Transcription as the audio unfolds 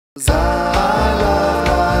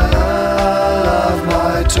I love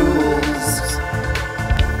my tools,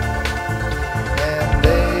 and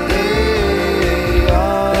they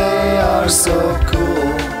are so cool.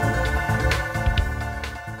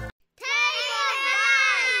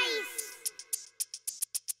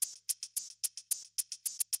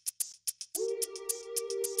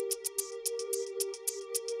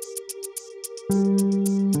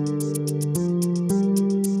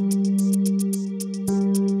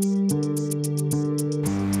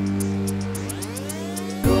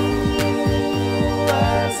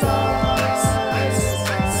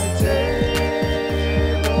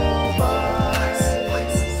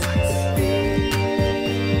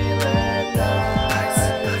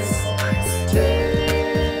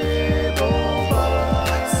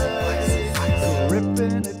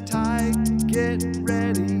 Gripping it tight, getting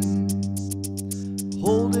ready,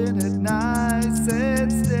 holding it nice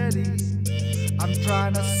and steady. I'm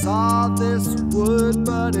trying to saw this wood,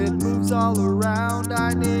 but it moves all around.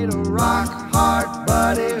 I need a rock hard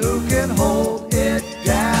buddy who can hold it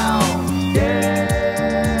down.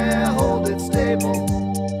 Yeah, hold it stable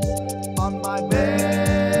on my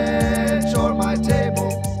bench or my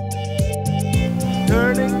table,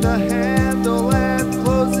 turning the handle and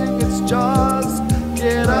closing its jaws.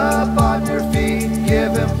 Get up on your feet,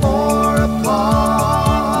 give him more applause.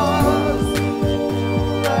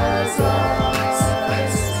 As the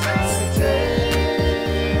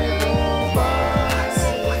table buys,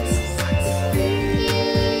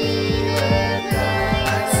 feeling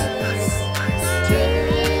nice.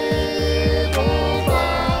 Table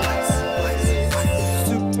buys,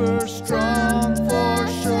 super strong for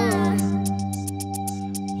sure,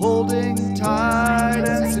 holding tight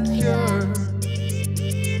and secure.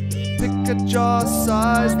 Pick a jaw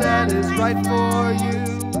size that is right for you.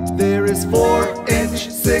 There is 4-inch,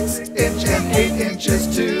 6-inch, and 8 inches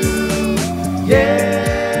too.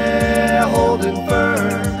 Yeah, hold it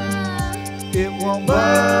firm. It won't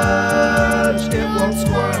budge, it won't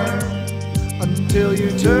squirm, until you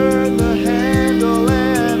turn the handle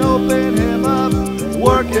and open him up.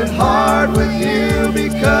 Working hard with you,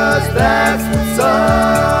 because that's what's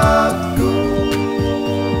up.